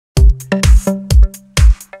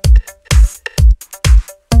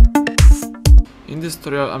In this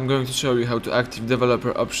tutorial I'm going to show you how to activate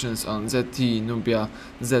developer options on ZTE Nubia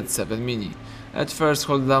Z7 Mini. At first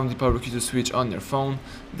hold down the power key to switch on your phone,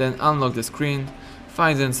 then unlock the screen,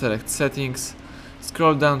 find and select settings,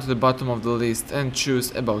 scroll down to the bottom of the list and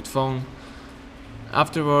choose about phone.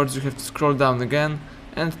 Afterwards you have to scroll down again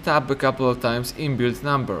and tap a couple of times inbuilt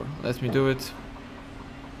number. Let me do it.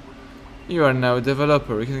 You are now a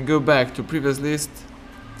developer. You can go back to previous list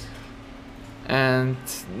and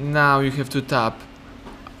now you have to tap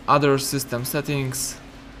other system settings,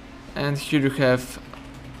 and here you have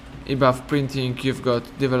above printing you've got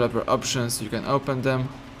developer options. You can open them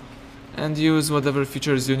and use whatever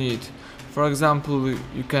features you need. For example,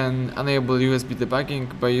 you can enable USB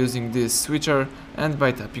debugging by using this switcher and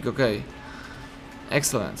by tapping OK.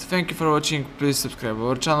 Excellent, thank you for watching. Please subscribe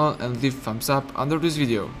our channel and leave thumbs up under this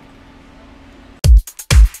video.